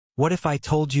What if I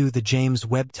told you the James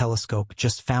Webb Telescope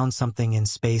just found something in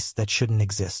space that shouldn't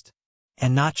exist?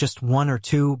 And not just one or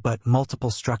two, but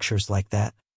multiple structures like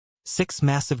that. 6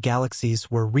 massive galaxies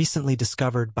were recently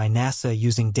discovered by NASA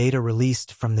using data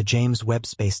released from the James Webb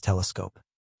Space Telescope.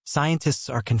 Scientists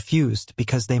are confused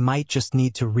because they might just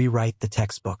need to rewrite the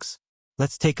textbooks.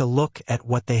 Let's take a look at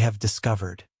what they have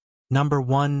discovered. Number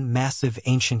 1. Massive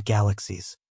ancient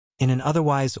galaxies. In an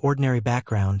otherwise ordinary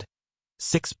background,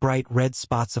 6 bright red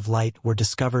spots of light were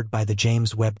discovered by the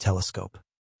James Webb Telescope.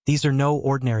 These are no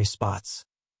ordinary spots.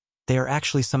 They are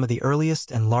actually some of the earliest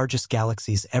and largest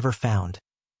galaxies ever found,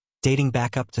 dating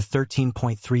back up to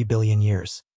 13.3 billion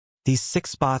years. These 6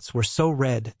 spots were so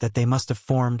red that they must have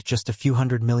formed just a few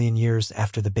 100 million years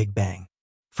after the Big Bang.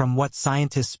 From what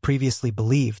scientists previously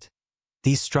believed,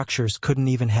 these structures couldn't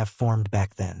even have formed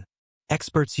back then.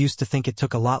 Experts used to think it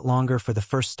took a lot longer for the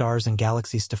first stars and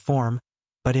galaxies to form,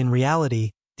 but in reality,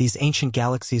 these ancient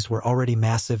galaxies were already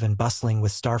massive and bustling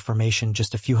with star formation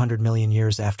just a few 100 million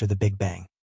years after the Big Bang.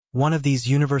 One of these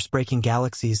universe-breaking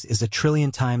galaxies is 1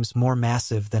 trillion times more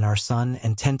massive than our Sun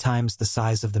and 10 times the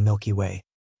size of the Milky Way.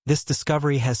 This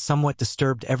discovery has somewhat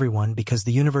disturbed everyone because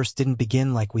the universe didn't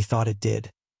begin like we thought it did,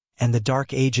 and the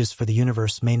dark ages for the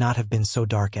universe may not have been so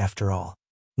dark after all.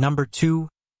 Number 2.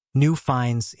 New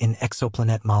finds in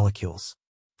exoplanet molecules.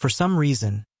 For some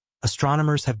reason,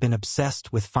 astronomers have been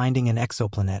obsessed with finding an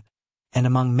exoplanet, and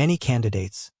among many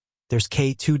candidates, there's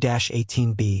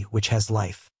K2-18b, which has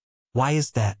life. Why is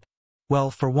that?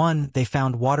 Well, for one, they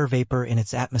found water vapor in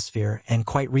its atmosphere, and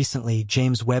quite recently,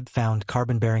 James Webb found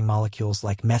carbon-bearing molecules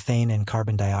like methane and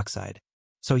carbon dioxide.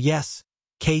 So yes,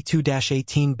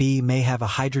 K2-18b may have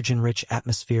a hydrogen-rich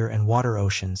atmosphere and water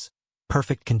oceans,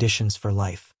 perfect conditions for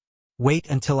life. Wait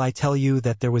until I tell you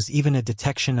that there was even a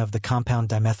detection of the compound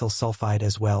dimethyl sulfide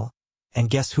as well, and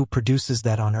guess who produces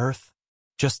that on Earth?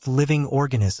 Just living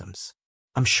organisms.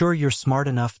 I'm sure you're smart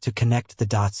enough to connect the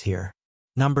dots here.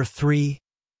 Number 3.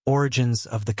 Origins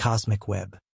of the cosmic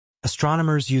web.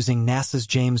 Astronomers using NASA's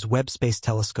James Webb Space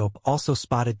Telescope also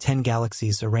spotted 10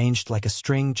 galaxies arranged like a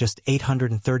string just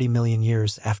 830 million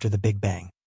years after the Big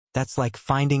Bang. That's like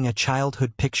finding a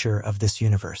childhood picture of this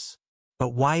universe. But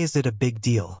why is it a big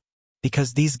deal?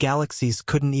 Because these galaxies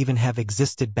couldn't even have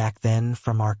existed back then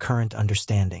from our current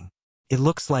understanding. It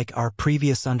looks like our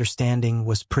previous understanding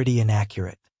was pretty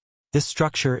inaccurate. This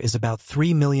structure is about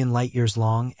 3 million light-years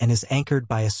long and is anchored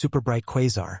by a superbright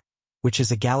quasar, which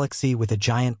is a galaxy with a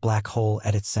giant black hole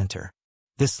at its center.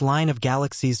 This line of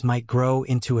galaxies might grow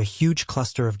into a huge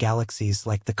cluster of galaxies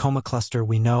like the Coma cluster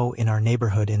we know in our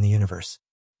neighborhood in the universe.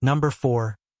 Number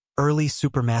 4. Early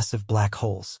supermassive black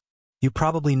holes. You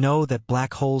probably know that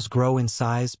black holes grow in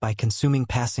size by consuming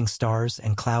passing stars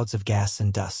and clouds of gas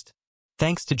and dust.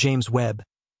 Thanks to James Webb,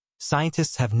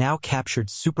 scientists have now captured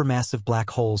supermassive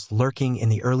black holes lurking in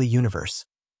the early universe,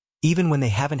 even when they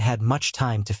haven't had much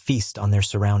time to feast on their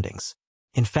surroundings.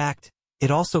 In fact, it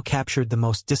also captured the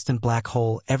most distant black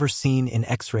hole ever seen in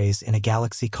X-rays in a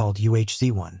galaxy called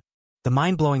UHZ-1. The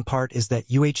mind-blowing part is that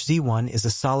UHZ-1 is a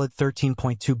solid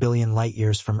 13.2 billion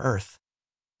light-years from Earth,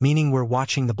 meaning we're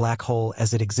watching the black hole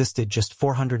as it existed just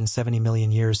 470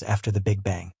 million years after the Big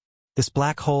Bang. This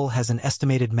black hole has an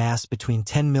estimated mass between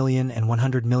 10 million and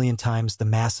 100 million times the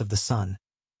mass of the Sun,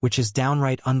 which is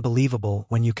downright unbelievable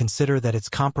when you consider that it's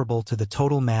comparable to the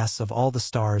total mass of all the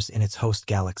stars in its host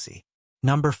galaxy.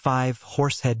 Number 5.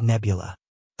 Horsehead Nebula.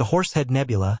 The Horsehead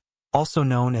Nebula, also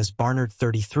known as Barnard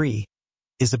 33,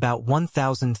 is about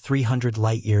 1,300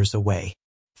 light-years away.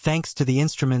 Thanks to the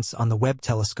instruments on the Webb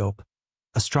telescope,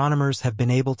 astronomers have been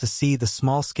able to see the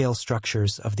small-scale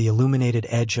structures of the illuminated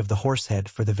edge of the Horsehead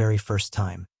for the very first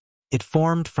time. It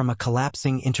formed from a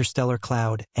collapsing interstellar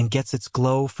cloud and gets its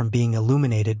glow from being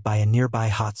illuminated by a nearby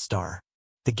hot star.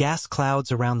 The gas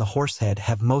clouds around the Horsehead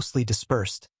have mostly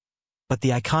dispersed, but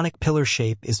the iconic pillar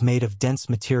shape is made of dense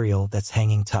material that's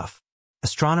hanging tough.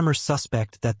 Astronomers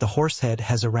suspect that the Horsehead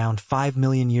has around 5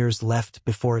 million years left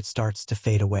before it starts to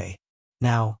fade away.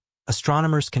 Now,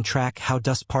 astronomers can track how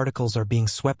dust particles are being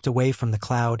swept away from the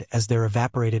cloud as they're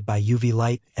evaporated by UV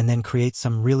light and then create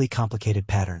some really complicated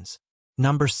patterns.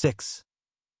 Number 6.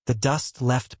 The dust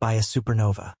left by a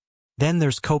supernova. Then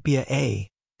there's Copia A,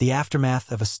 the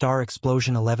aftermath of a star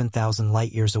explosion 11,000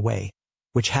 light-years away,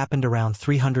 which happened around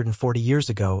 340 years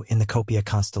ago in the Copia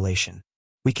constellation.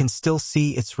 We can still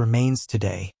see its remains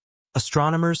today.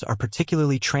 Astronomers are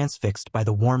particularly transfixed by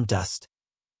the warm dust,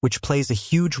 which plays a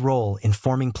huge role in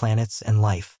forming planets and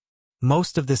life.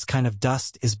 Most of this kind of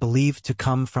dust is believed to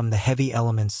come from the heavy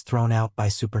elements thrown out by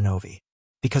supernovae.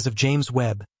 Because of James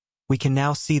Webb, we can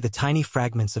now see the tiny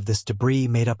fragments of this debris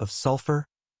made up of sulfur,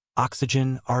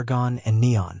 oxygen, argon, and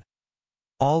neon,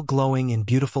 all glowing in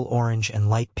beautiful orange and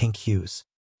light pink hues.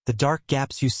 The dark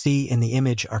gaps you see in the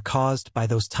image are caused by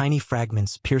those tiny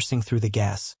fragments piercing through the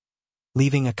gas,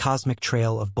 leaving a cosmic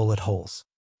trail of bullet holes.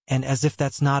 And as if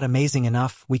that's not amazing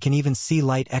enough, we can even see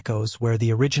light echoes where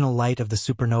the original light of the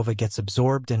supernova gets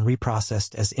absorbed and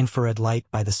reprocessed as infrared light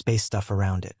by the space stuff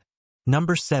around it.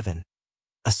 Number 7.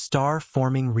 A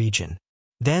star-forming region.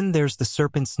 Then there's the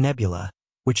Serpent's Nebula,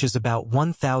 which is about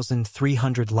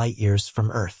 1,300 light-years from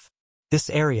Earth. This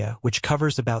area, which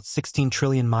covers about 16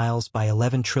 trillion miles by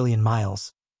 11 trillion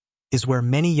miles, is where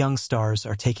many young stars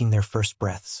are taking their first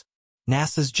breaths.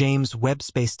 NASA's James Webb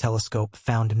Space Telescope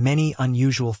found many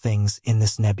unusual things in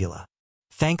this nebula.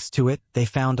 Thanks to it, they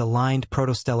found aligned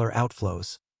protostellar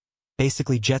outflows,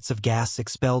 basically jets of gas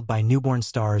expelled by newborn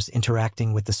stars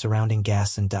interacting with the surrounding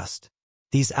gas and dust.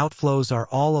 These outflows are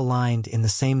all aligned in the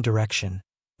same direction,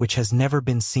 which has never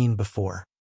been seen before.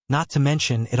 Not to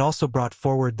mention, it also brought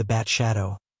forward the Bat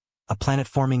Shadow, a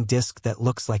planet-forming disk that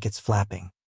looks like it's flapping.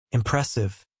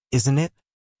 Impressive, isn't it?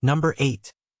 Number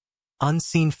 8.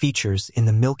 Unseen features in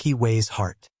the Milky Way's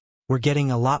heart. We're getting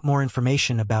a lot more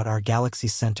information about our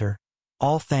galaxy's center,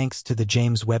 all thanks to the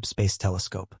James Webb Space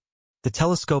Telescope. The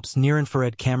telescope's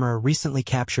near-infrared camera recently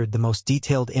captured the most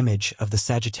detailed image of the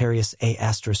Sagittarius A*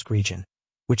 region,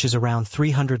 which is around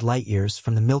 300 light-years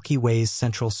from the Milky Way's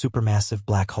central supermassive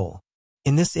black hole.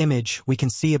 In this image, we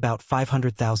can see about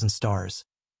 500,000 stars,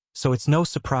 so it's no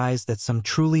surprise that some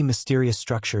truly mysterious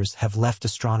structures have left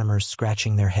astronomers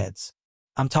scratching their heads.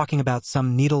 I'm talking about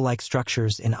some needle-like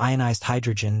structures in ionized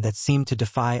hydrogen that seem to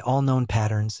defy all known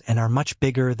patterns and are much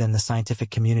bigger than the scientific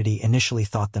community initially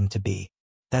thought them to be.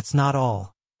 That's not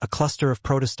all. A cluster of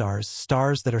protostars,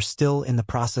 stars that are still in the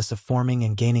process of forming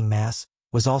and gaining mass,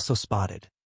 was also spotted.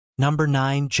 Number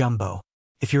 9. Jumbo.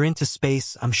 If you're into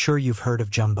space, I'm sure you've heard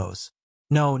of jumbos.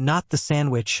 No, not the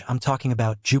sandwich, I'm talking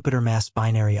about Jupiter-mass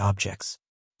binary objects.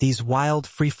 These wild,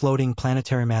 free-floating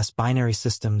planetary mass binary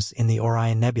systems in the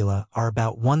Orion Nebula are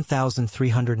about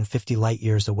 1,350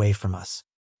 light-years away from us.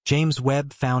 James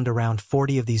Webb found around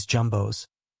 40 of these jumbos,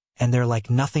 and they're like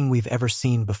nothing we've ever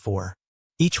seen before.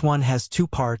 Each one has two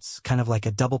parts, kind of like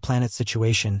a double-planet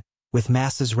situation, with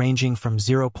masses ranging from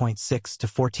 0.6 to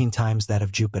 14 times that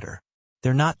of Jupiter.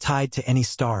 They're not tied to any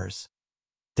stars.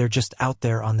 They're just out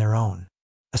there on their own.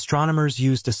 Astronomers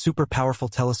used a super-powerful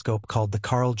telescope called the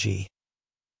Carl G.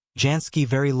 Jansky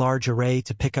Very Large Array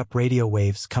to pick up radio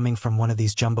waves coming from one of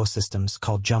these jumbo systems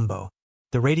called Jumbo.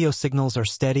 The radio signals are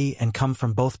steady and come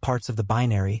from both parts of the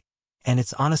binary, and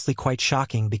it's honestly quite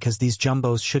shocking because these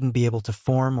jumbos shouldn't be able to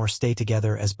form or stay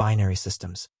together as binary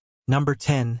systems. Number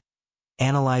 10.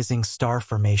 Analyzing star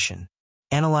formation.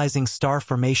 Analyzing star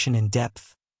formation in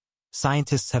depth.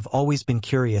 Scientists have always been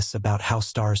curious about how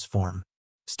stars form.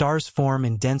 Stars form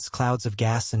in dense clouds of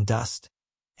gas and dust,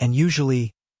 and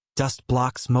usually, dust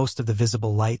blocks most of the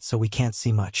visible light so we can't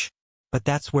see much. But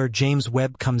that's where James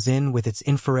Webb comes in with its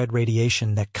infrared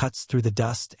radiation that cuts through the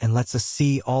dust and lets us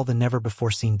see all the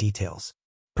never-before-seen details.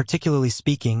 Particularly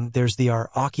speaking, there's the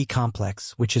R-Aki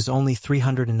complex, which is only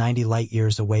 390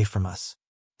 light-years away from us.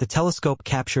 The telescope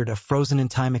captured a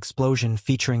frozen-in-time explosion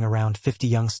featuring around 50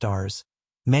 young stars,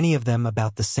 many of them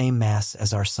about the same mass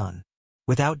as our Sun.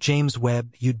 Without James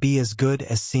Webb, you'd be as good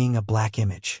as seeing a black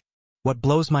image. What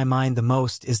blows my mind the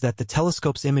most is that the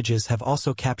telescope's images have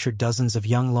also captured dozens of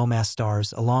young low-mass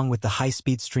stars along with the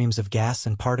high-speed streams of gas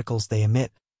and particles they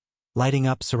emit, lighting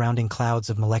up surrounding clouds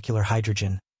of molecular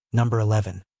hydrogen. Number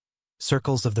 11.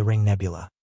 Circles of the Ring Nebula.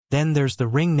 Then there's the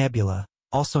Ring Nebula,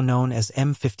 also known as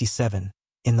M57,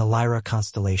 in the Lyra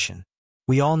constellation.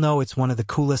 We all know it's one of the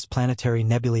coolest planetary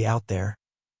nebulae out there,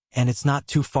 and it's not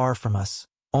too far from us,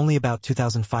 only about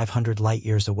 2,500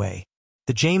 light-years away.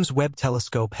 The James Webb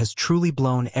Telescope has truly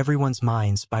blown everyone's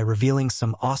minds by revealing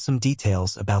some awesome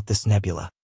details about this nebula.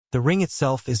 The ring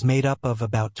itself is made up of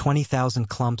about 20,000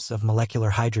 clumps of molecular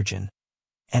hydrogen,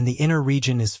 and the inner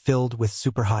region is filled with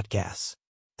superhot gas.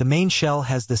 The main shell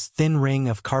has this thin ring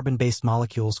of carbon-based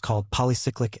molecules called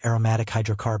polycyclic aromatic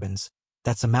hydrocarbons.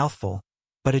 That's a mouthful,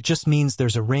 but it just means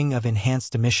there's a ring of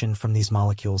enhanced emission from these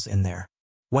molecules in there.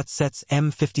 What sets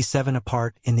M57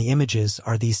 apart in the images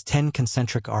are these 10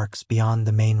 concentric arcs beyond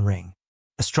the main ring.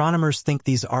 Astronomers think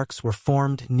these arcs were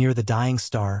formed near the dying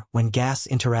star when gas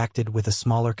interacted with a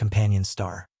smaller companion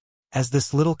star. As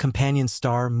this little companion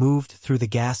star moved through the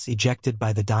gas ejected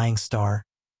by the dying star,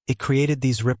 it created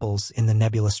these ripples in the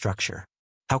nebula structure.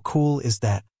 How cool is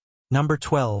that? Number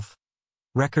 12.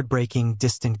 Record-breaking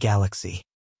distant galaxy.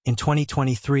 In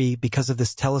 2023, because of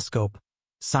this telescope,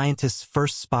 scientists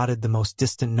first spotted the most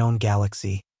distant known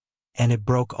galaxy, and it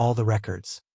broke all the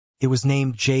records. It was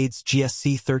named Jade's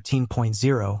GSC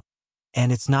 13.0,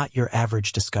 And it's not your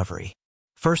average discovery.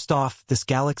 First off, this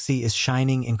galaxy is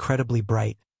shining incredibly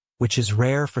bright, which is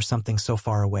rare for something so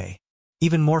far away.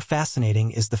 Even more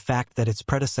fascinating is the fact that its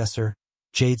predecessor,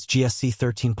 JADE's GSC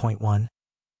 13.1,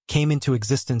 came into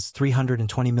existence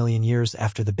 320 million years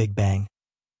after the Big Bang,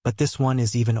 but this one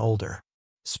is even older.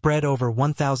 Spread over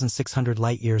 1,600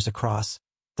 light-years across,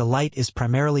 the light is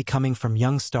primarily coming from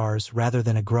young stars rather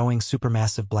than a growing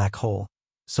supermassive black hole,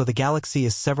 so the galaxy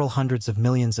is several hundreds of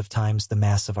millions of times the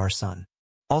mass of our Sun.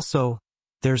 Also,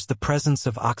 there's the presence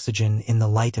of oxygen in the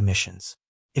light emissions.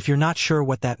 If you're not sure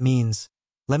what that means,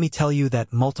 let me tell you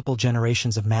that multiple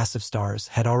generations of massive stars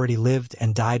had already lived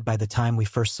and died by the time we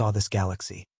first saw this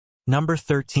galaxy. Number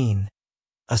 13.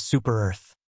 A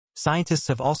super-Earth. Scientists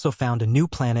have also found a new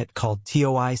planet called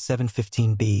TOI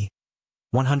 715b,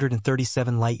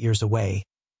 137 light-years away,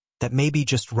 that may be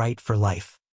just right for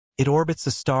life. It orbits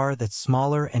a star that's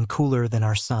smaller and cooler than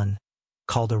our Sun,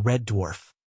 called a red dwarf.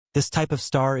 This type of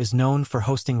star is known for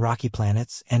hosting rocky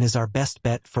planets and is our best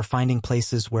bet for finding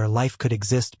places where life could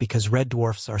exist because red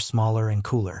dwarfs are smaller and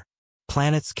cooler.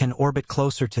 Planets can orbit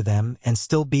closer to them and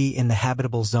still be in the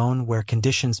habitable zone where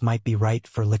conditions might be right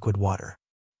for liquid water.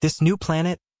 This new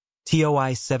planet,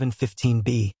 TOI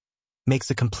 715b, makes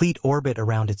a complete orbit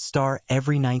around its star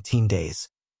every 19 days.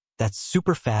 That's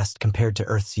super fast compared to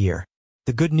Earth's year.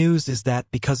 The good news is that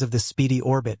because of this speedy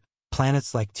orbit,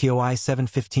 planets like TOI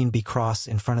 715b cross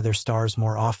in front of their stars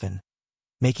more often,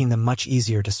 making them much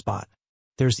easier to spot.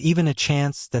 There's even a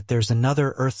chance that there's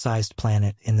another Earth-sized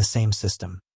planet in the same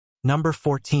system. Number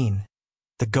 14.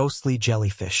 The ghostly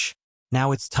jellyfish.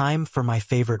 Now it's time for my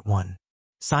favorite one.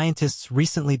 Scientists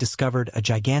recently discovered a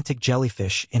gigantic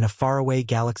jellyfish in a faraway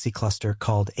galaxy cluster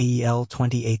called AEL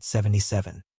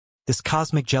 2877. This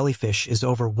cosmic jellyfish is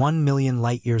over 1 million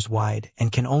light-years wide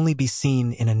and can only be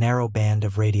seen in a narrow band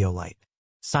of radio light.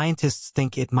 Scientists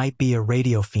think it might be a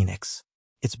radio phoenix.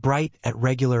 It's bright at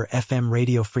regular FM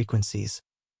radio frequencies,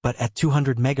 but at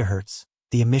 200 megahertz,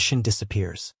 the emission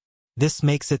disappears. This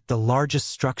makes it the largest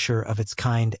structure of its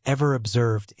kind ever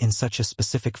observed in such a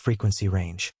specific frequency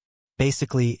range.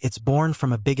 Basically, it's born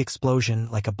from a big explosion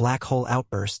like a black hole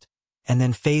outburst, and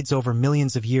then fades over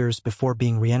millions of years before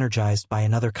being re-energized by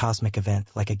another cosmic event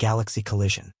like a galaxy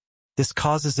collision. This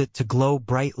causes it to glow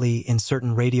brightly in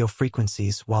certain radio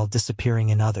frequencies while disappearing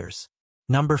in others.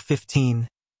 Number 15.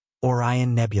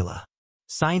 Orion Nebula.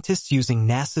 Scientists using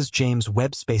NASA's James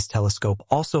Webb Space Telescope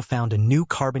also found a new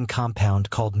carbon compound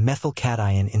called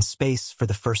methylcation in space for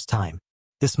the first time.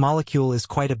 This molecule is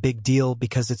quite a big deal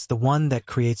because it's the one that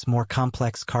creates more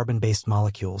complex carbon-based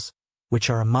molecules,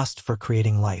 which are a must for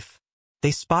creating life.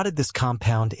 They spotted this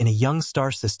compound in a young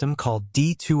star system called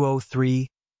D203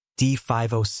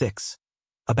 D506,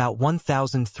 about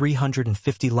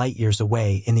 1,350 light-years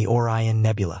away in the Orion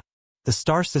Nebula. The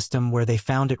star system where they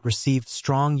found it received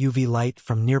strong UV light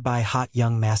from nearby hot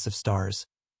young massive stars,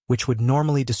 which would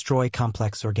normally destroy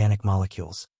complex organic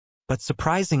molecules. But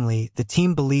surprisingly, the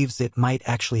team believes it might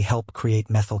actually help create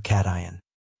methylcation.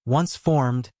 Once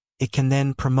formed, it can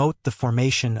then promote the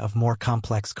formation of more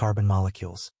complex carbon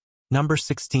molecules. Number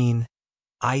 16.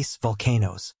 Ice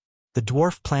volcanoes. The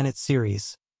dwarf planet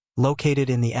Ceres, located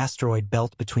in the asteroid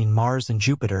belt between Mars and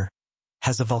Jupiter,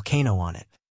 has a volcano on it.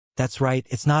 That's right,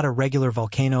 it's not a regular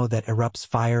volcano that erupts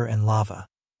fire and lava,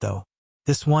 though.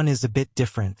 This one is a bit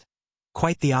different.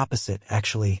 Quite the opposite,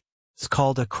 actually. It's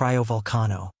called a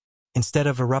cryovolcano. Instead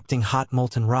of erupting hot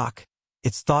molten rock,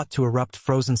 it's thought to erupt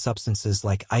frozen substances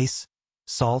like ice,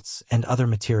 salts, and other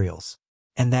materials.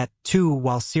 And that, too,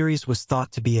 while Ceres was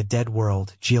thought to be a dead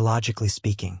world, geologically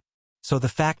speaking. So the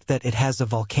fact that it has a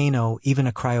volcano, even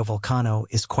a cryovolcano,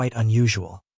 is quite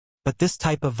unusual. But this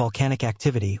type of volcanic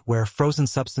activity, where frozen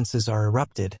substances are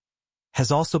erupted,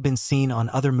 has also been seen on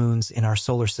other moons in our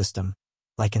solar system,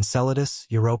 like Enceladus,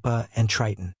 Europa, and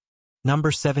Triton.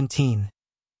 Number 17.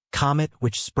 Comet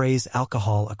which sprays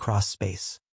alcohol across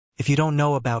space. If you don't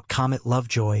know about Comet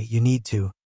Lovejoy, you need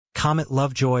to. Comet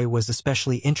Lovejoy was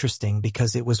especially interesting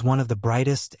because it was one of the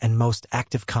brightest and most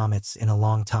active comets in a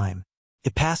long time.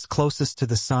 It passed closest to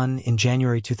the Sun in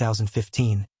January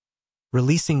 2015,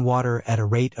 releasing water at a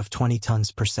rate of 20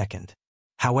 tons per second.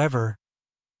 However,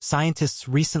 scientists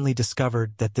recently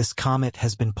discovered that this comet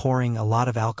has been pouring a lot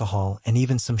of alcohol and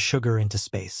even some sugar into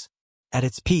space. At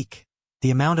its peak, the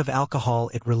amount of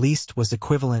alcohol it released was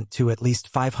equivalent to at least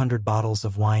 500 bottles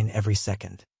of wine every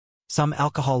second. Some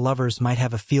alcohol lovers might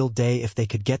have a field day if they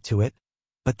could get to it,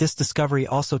 but this discovery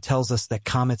also tells us that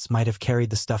comets might have carried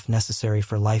the stuff necessary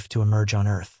for life to emerge on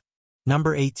Earth.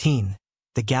 Number 18.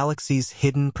 The galaxy's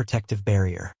hidden protective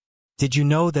barrier. Did you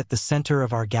know that the center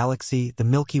of our galaxy, the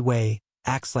Milky Way,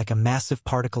 acts like a massive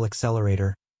particle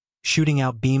accelerator, shooting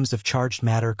out beams of charged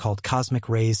matter called cosmic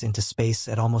rays into space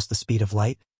at almost the speed of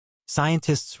light.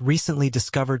 Scientists recently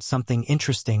discovered something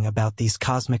interesting about these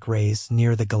cosmic rays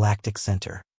near the galactic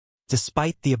center.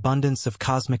 Despite the abundance of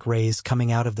cosmic rays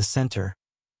coming out of the center,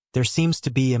 there seems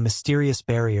to be a mysterious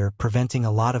barrier preventing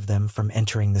a lot of them from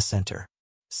entering the center.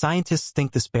 Scientists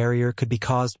think this barrier could be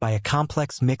caused by a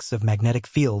complex mix of magnetic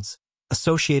fields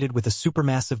associated with a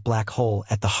supermassive black hole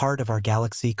at the heart of our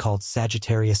galaxy called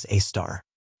Sagittarius A star.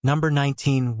 Number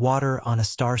 19. Water on a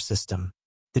star system.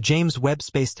 The James Webb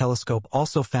Space Telescope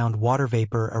also found water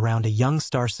vapor around a young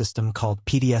star system called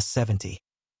PDS 70,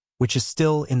 which is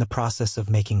still in the process of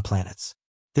making planets.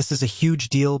 This is a huge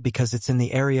deal because it's in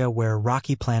the area where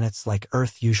rocky planets like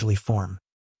Earth usually form.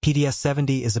 PDS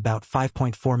 70 is about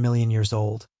 5.4 million years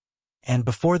old, and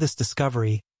before this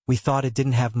discovery, we thought it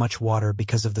didn't have much water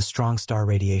because of the strong star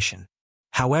radiation.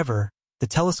 However, the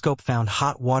telescope found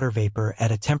hot water vapor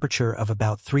at a temperature of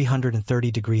about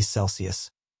 330 degrees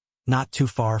Celsius, not too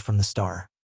far from the star.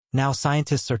 Now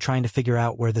scientists are trying to figure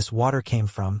out where this water came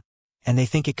from, and they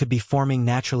think it could be forming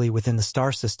naturally within the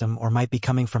star system or might be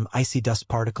coming from icy dust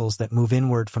particles that move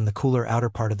inward from the cooler outer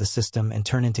part of the system and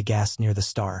turn into gas near the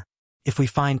star. If we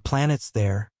find planets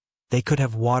there, they could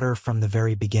have water from the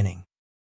very beginning.